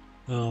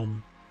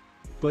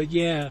 But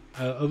yeah,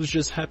 I was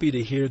just happy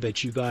to hear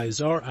that you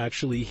guys are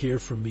actually here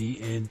for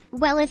me. And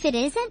well, if it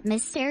isn't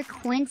Mr.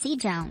 Quincy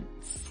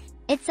Jones,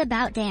 it's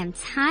about damn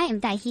time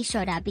that he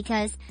showed up,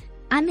 because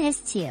I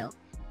missed you.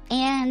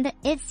 And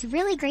it's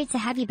really great to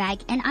have you back,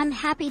 and I'm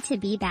happy to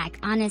be back,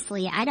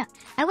 honestly.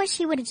 I wish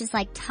he would have just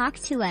like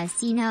talked to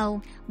us, you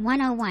know,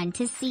 101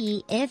 to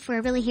see if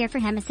we're really here for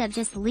him instead of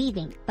just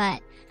leaving.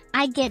 But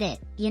I get it,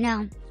 you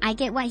know, I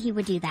get why he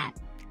would do that.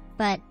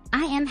 But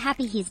I am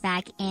happy he's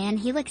back, and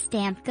he looks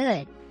damn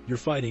good. You're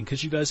fighting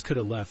because you guys could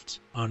have left,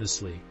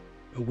 honestly.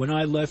 When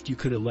I left, you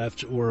could have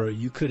left, or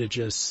you could have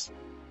just,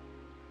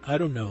 I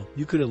don't know,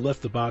 you could have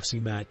left the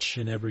boxing match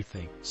and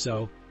everything.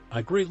 So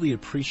I greatly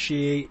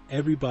appreciate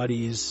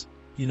everybody's,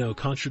 you know,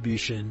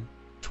 contribution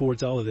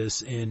towards all of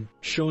this and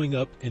showing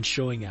up and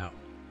showing out.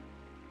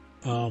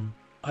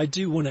 I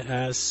do want to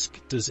ask,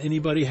 does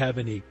anybody have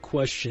any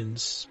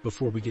questions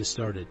before we get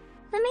started?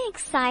 I'm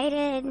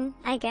excited,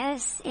 I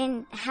guess,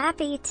 and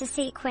happy to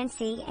see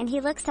Quincy, and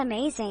he looks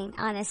amazing,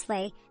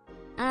 honestly.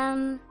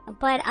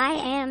 But I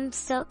am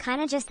so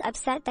kind of just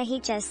upset that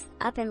he just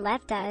up and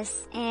left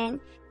us,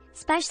 and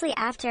especially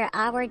after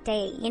our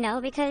date, you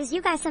know, because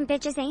you got some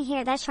bitches in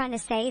here that's trying to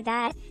say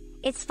that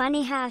it's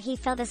funny how he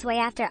felt this way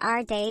after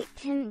our date.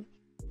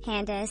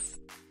 Candace.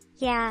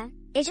 Yeah,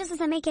 it just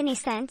doesn't make any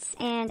sense,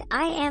 and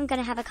I am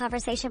gonna have a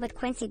conversation with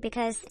Quincy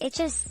because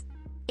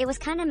it was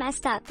kind of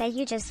messed up that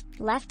you just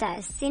left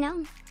us, you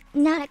know?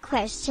 Not a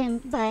question,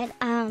 but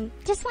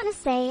just want to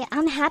say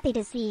I'm happy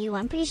to see you.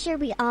 I'm pretty sure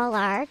we all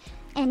are,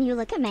 and you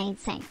look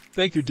amazing.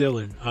 Thank you,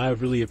 Dylan. I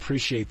really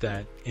appreciate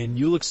that, and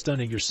you look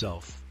stunning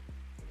yourself.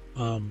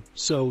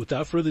 So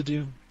without further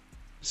ado,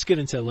 let's get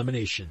into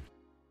elimination.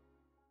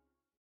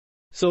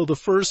 So the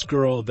first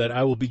girl that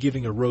I will be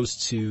giving a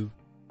roast to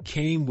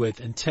came with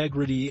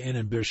integrity and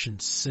ambition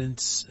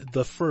since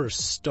the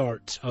first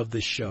start of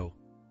the show.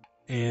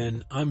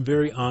 And I'm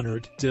very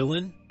honored.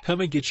 Dylan,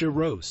 come and get your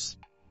rose.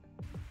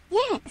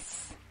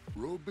 Yes.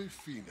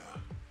 Robefina.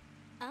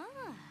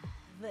 Ah,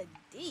 the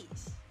dish.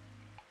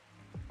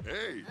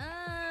 Hey.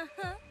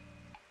 Uh-huh.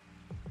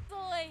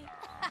 Boy.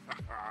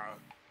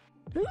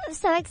 Ooh, I'm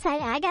so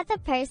excited. I got the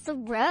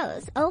personal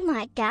rose. Oh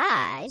my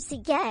gosh.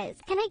 Yes.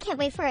 And I can't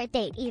wait for a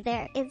date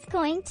either. It's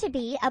going to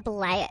be a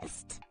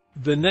blast.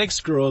 The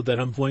next girl that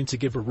I'm going to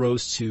give a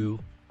rose to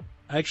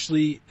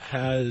actually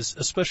has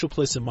a special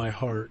place in my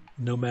heart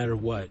no matter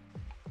what.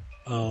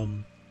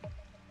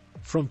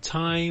 From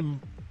time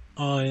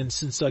on,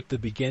 since like the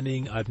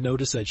beginning, I've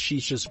noticed that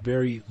she's just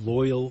very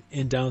loyal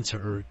and down to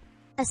earth.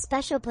 A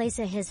special place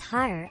in his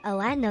heart? Oh,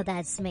 I know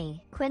that's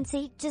me.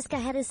 Quincy, just go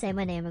ahead and say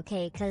my name,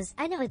 okay? Because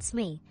I know it's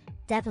me.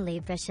 Definitely,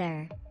 for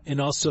sure.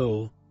 And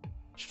also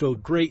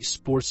showed great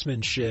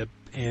sportsmanship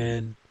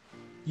and,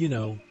 you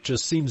know,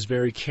 just seems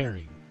very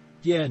caring.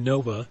 Yeah,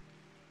 Nova,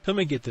 come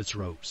and get this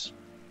rose.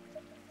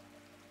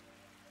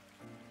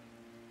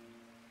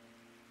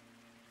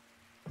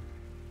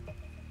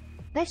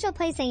 Special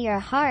place in your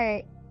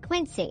heart?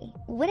 Quincy,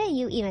 what are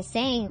you even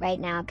saying right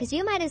now? Because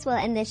you might as well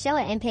end the show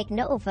and pick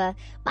Nova.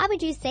 Why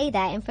would you say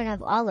that in front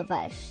of all of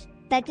us?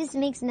 That just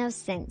makes no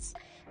sense.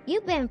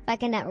 You've been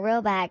fucking up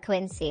real bad,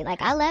 Quincy.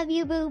 Like, I love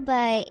you, boo,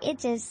 but it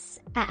just,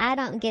 I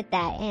don't get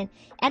that. And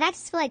I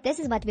just feel like this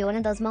is about to be one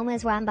of those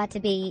moments where I'm about to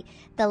be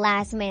the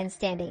last man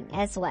standing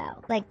as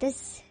well. Like,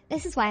 this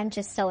is why I'm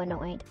just so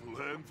annoyed.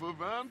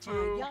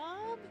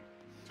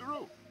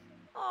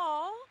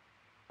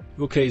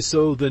 Okay,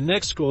 so the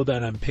next girl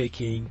that I'm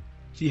picking,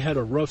 she had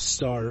a rough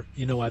start,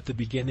 you know, at the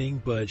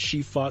beginning, but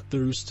she fought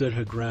through, stood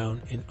her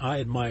ground, and I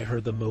admire her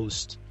the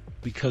most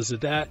because of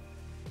that.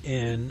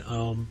 And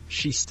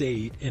she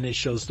stayed, and it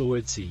shows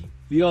loyalty.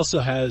 He also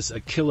has a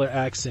killer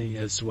accent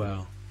as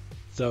well.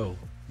 So,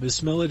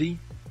 Miss Melody,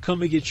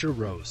 come and get your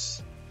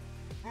rose.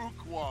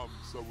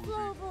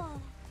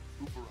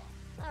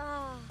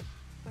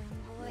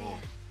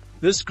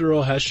 This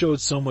girl has showed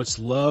so much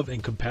love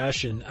and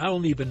compassion, I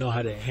don't even know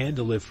how to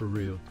handle it for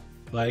real.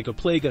 Like, a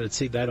play gotta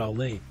take that all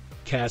in.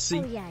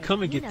 Cassie,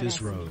 come and get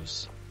this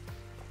rose.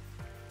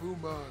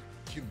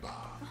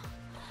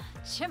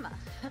 Shimmer.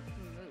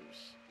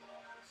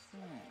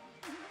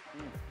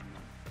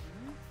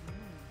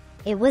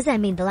 It was, I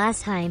mean, the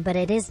last time, but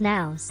it is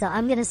now, so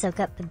I'm gonna soak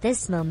up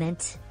this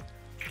moment.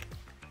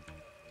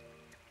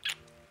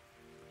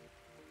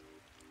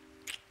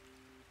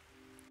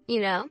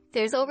 You know,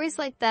 there's always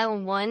like that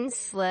one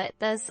slut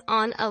that's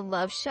on a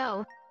love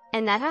show,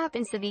 and that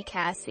happens to be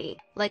Cassie.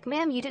 Like,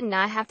 ma'am, you did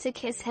not have to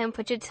kiss him,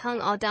 put your tongue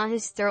all down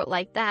his throat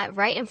like that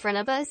right in front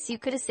of us. You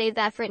could have saved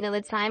that for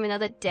another time,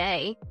 another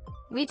day.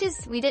 We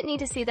didn't need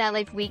to see that.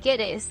 Like, we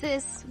get it,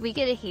 sis. We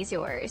get it, he's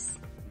yours.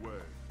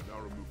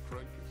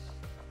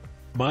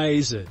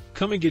 Maiza,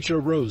 come and get your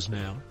rose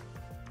now.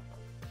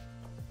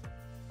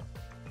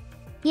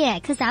 Yeah,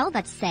 'cause I was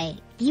about to say,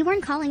 if you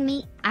weren't calling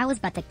me, I was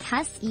about to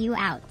cuss you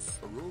out.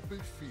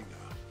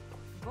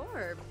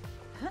 Borb.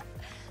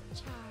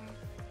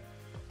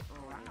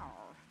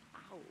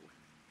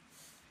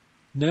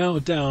 Now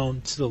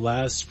down to the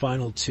last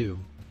final two.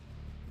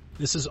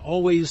 This is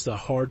always the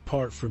hard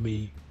part for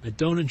me. I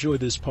don't enjoy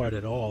this part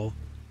at all,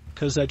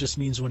 'cause that just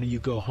means when you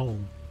go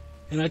home.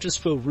 And I just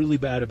feel really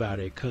bad about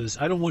it, 'cause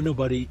I don't want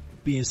nobody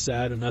being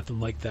sad or nothing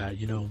like that,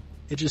 you know.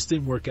 It just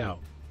didn't work out.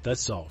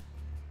 That's all.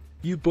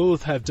 You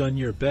both have done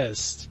your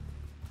best,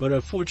 but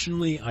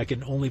unfortunately I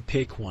can only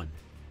pick one.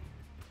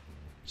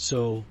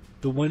 So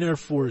the winner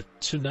for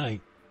tonight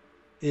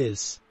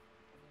is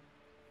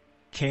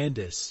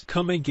Candace.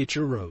 Come and get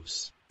your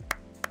rose.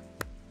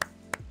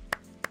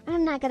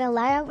 I'm not gonna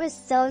lie, I was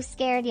so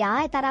scared, y'all.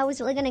 I thought I was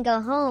really gonna go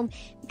home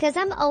because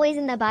I'm always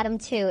in the bottom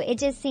too. It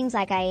just seems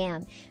like I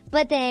am.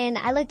 But then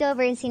I looked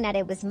over and seen that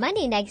it was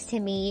Money next to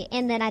me,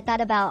 and then I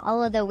thought about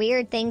all of the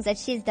weird things that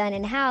she's done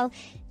and how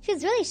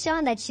she's really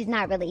showing that she's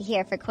not really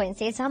here for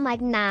Quincy. So I'm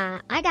like,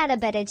 nah, I got a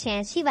better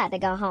chance. She about to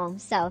go home.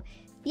 So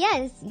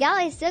yes,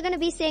 y'all are still gonna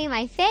be seeing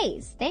my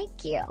face.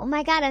 Thank you. Oh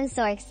my god, I'm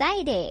so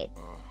excited.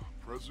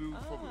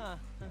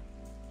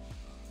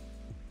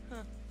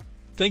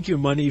 Thank you,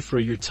 Money, for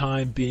your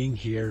time being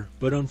here,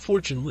 but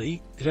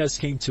unfortunately, it has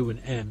came to an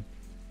end.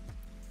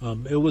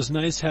 It was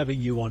nice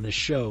having you on the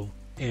show,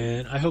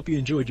 and I hope you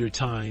enjoyed your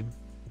time.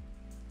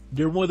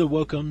 You're more than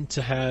welcome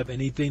to have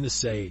anything to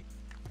say.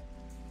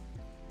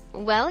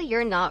 Well,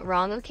 you're not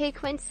wrong, okay,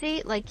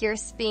 Quincy? Like, you're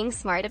being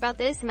smart about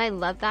this, and I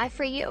love that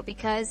for you,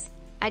 because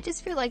I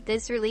just feel like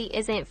this really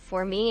isn't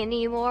for me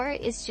anymore.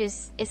 It's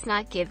just, it's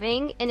not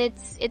giving, and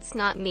it's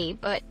not me,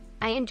 but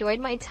I enjoyed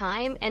my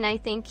time, and I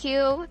thank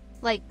you,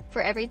 like,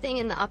 for everything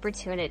and the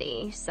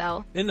opportunity,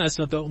 so. And that's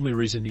not the only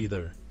reason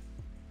either.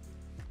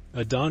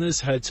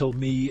 Adonis had told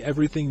me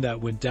everything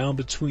that went down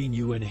between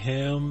you and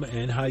him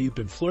and how you've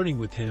been flirting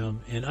with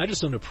him, and I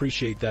just don't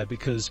appreciate that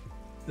because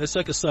that's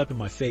like a slap in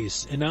my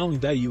face. And not only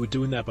that, you were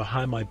doing that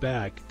behind my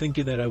back,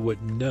 thinking that I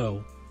wouldn't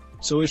know.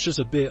 So it's just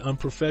a bit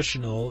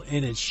unprofessional,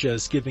 and it's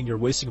just giving you're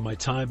wasting my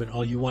time, and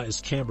all you want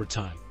is camera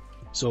time.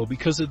 So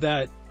because of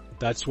that,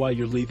 that's why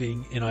you're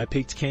leaving, and I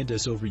picked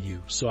Candace over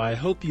you. So I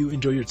hope you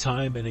enjoy your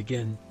time, and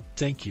again,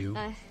 thank you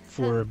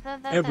for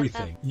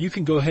everything. You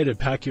can go ahead and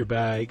pack your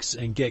bags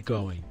and get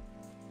going.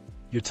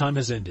 Your time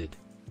has ended.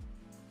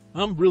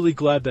 I'm really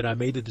glad that I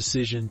made the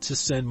decision to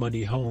send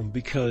Money home,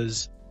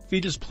 because if he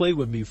just played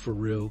with me for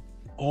real,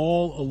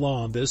 all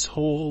along this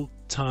whole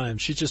time,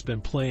 she's just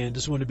been playing,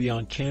 just want to be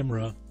on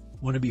camera,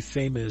 want to be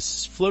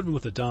famous, flirting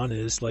with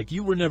Adonis, like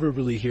you were never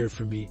really here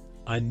for me.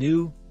 I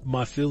knew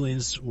my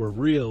feelings were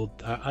real.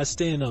 I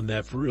stand on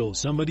that for real.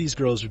 Some of these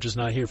girls are just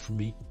not here for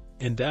me.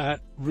 And that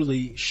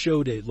really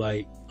showed it.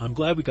 Like, I'm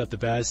glad we got the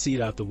bad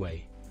seed out the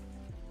way.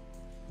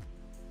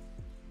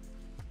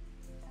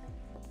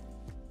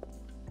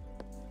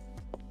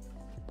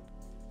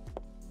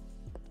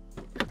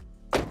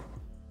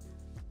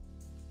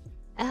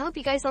 I hope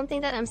you guys don't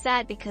think that I'm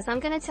sad, because I'm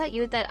gonna tell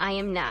you that I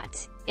am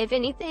not. If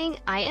anything,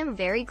 I am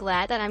very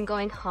glad that I'm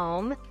going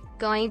home,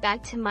 going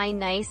back to my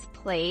nice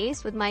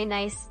place with my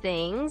nice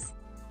things.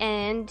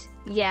 And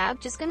yeah, I'm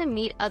just gonna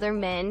meet other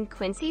men.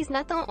 Quincy's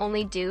not the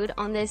only dude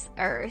on this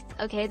earth,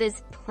 okay?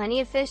 There's plenty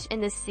of fish in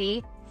the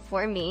sea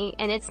for me,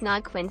 and it's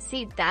not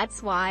Quincy.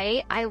 That's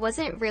why I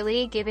wasn't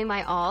really giving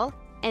my all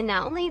And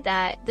not only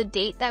that, the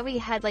date that we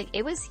had, like,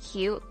 it was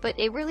cute, but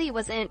it really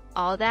wasn't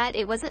all that.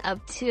 It wasn't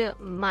up to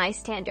my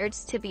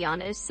standards, to be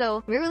honest.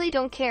 So we really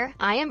don't care.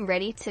 I am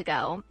ready to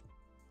go.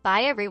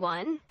 Bye,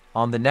 everyone.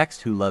 On the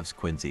next Who Loves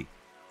Quincy?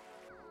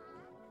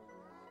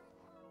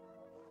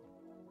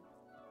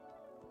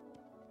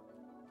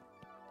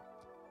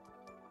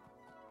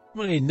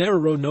 I never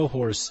rode no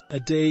horse a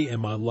day in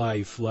my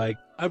life. Like,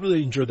 I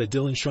really enjoyed that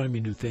Dylan showing me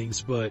new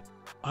things, but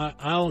I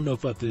don't know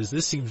about this.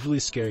 This seems really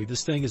scary.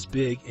 This thing is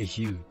big and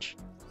huge.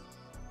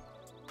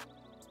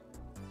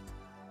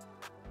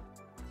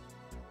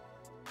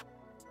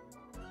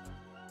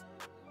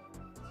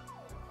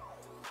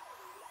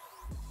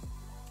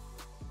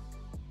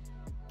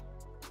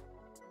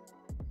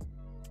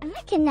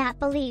 I cannot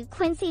believe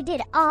Quincy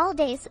did all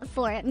this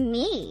for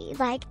me.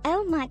 Like,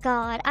 oh my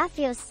god, I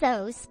feel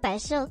so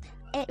special.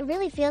 It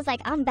really feels like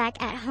I'm back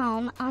at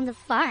home on the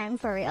farm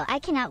for real. I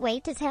cannot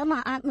wait to tell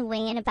my Aunt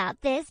Luann about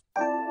this.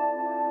 All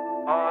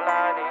I